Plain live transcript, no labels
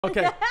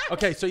Okay.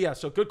 Okay. So yeah.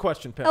 So good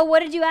question, Pip. Oh,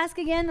 what did you ask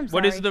again? I'm sorry.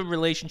 What is the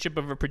relationship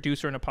of a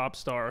producer and a pop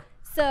star?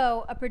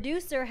 So a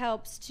producer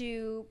helps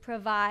to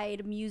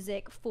provide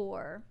music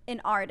for an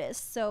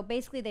artist. So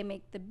basically they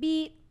make the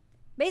beat.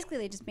 Basically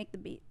they just make the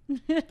beat.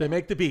 They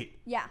make the beat.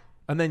 Yeah.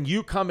 And then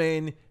you come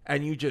in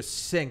and you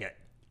just sing it.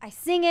 I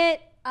sing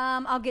it.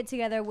 I'll get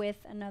together with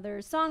another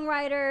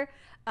songwriter.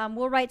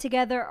 We'll write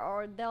together,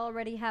 or they'll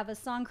already have a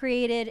song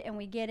created, and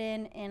we get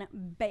in, and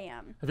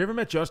bam. Have you ever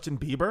met Justin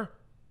Bieber?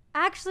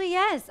 Actually,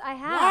 yes, I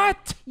have.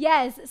 What?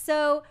 Yes.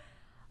 So,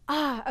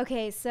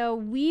 okay. So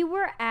we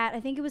were at, I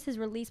think it was his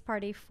release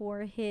party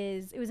for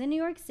his, it was in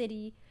New York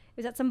City. It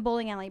was at some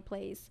bowling alley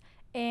place.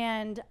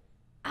 And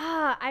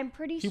I'm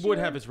pretty sure. He would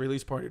have his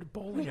release party at a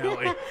bowling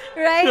alley.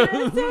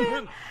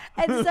 Right?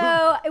 And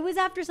so it was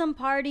after some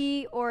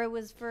party, or it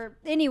was for,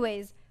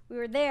 anyways, we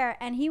were there,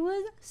 and he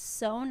was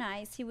so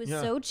nice. He was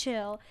so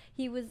chill.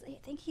 He was, I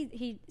think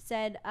he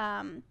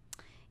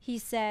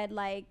said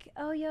like,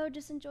 oh, yo,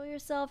 just enjoy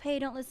yourself. Hey,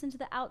 don't listen to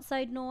the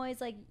outside noise.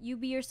 Like, you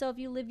be yourself,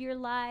 you live your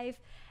life.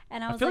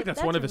 And I was feel like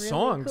that's one of his really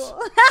songs.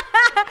 Cool.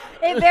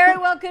 It very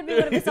well could be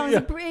one of his songs.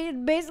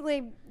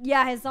 Basically,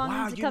 his song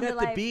Wow, needs to you come met to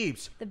life. the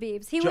Biebs. The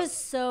Biebs. He was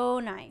so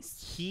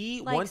nice.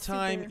 Like, One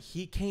time, super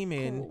he came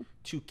in cool.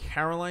 to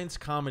Caroline's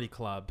Comedy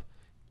Club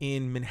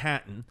in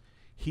Manhattan.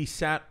 He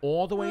sat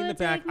all the way in the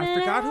back. I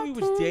forgot who he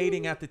was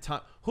dating at the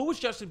time. Who was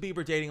Justin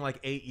Bieber dating like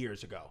 8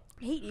 years ago?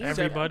 8 years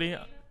Everybody.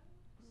 ago.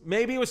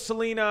 Maybe it was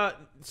Selena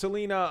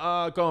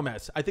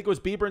Gomez. I think it was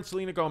Bieber and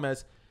Selena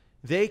Gomez.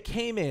 They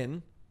came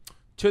in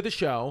to the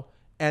show,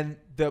 and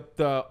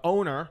the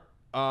owner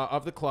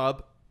of the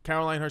club,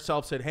 Caroline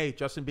herself, said, hey,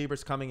 Justin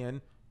Bieber's coming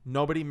in.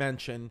 Nobody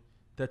mentioned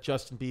that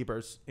Justin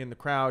Bieber's in the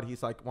crowd.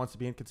 He's like, wants to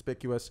be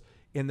inconspicuous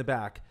in the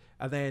back.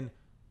 And then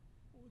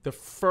the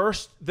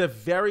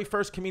very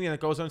first comedian that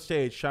goes on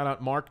stage, shout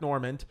out Mark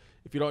Normand,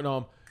 if you don't know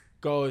him,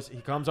 he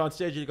comes on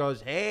stage and he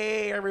goes,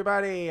 hey,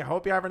 everybody,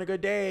 hope you're having a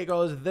good day. He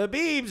goes, the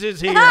Biebs is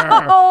here.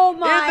 Oh,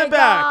 my in the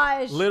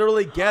back. gosh.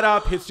 Literally get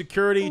up, his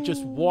security,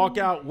 just walk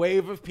out,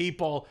 wave of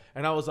people.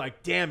 And I was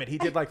like, damn it. He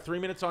did like 3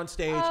 minutes on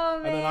stage.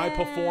 And then I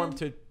performed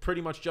to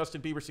pretty much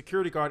Justin Bieber's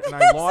security guard. And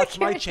I lost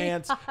my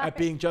chance at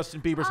being Justin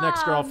Bieber's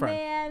next girlfriend.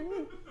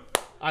 Man.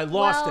 I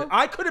lost it.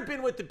 I could have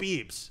been with the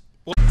Biebs.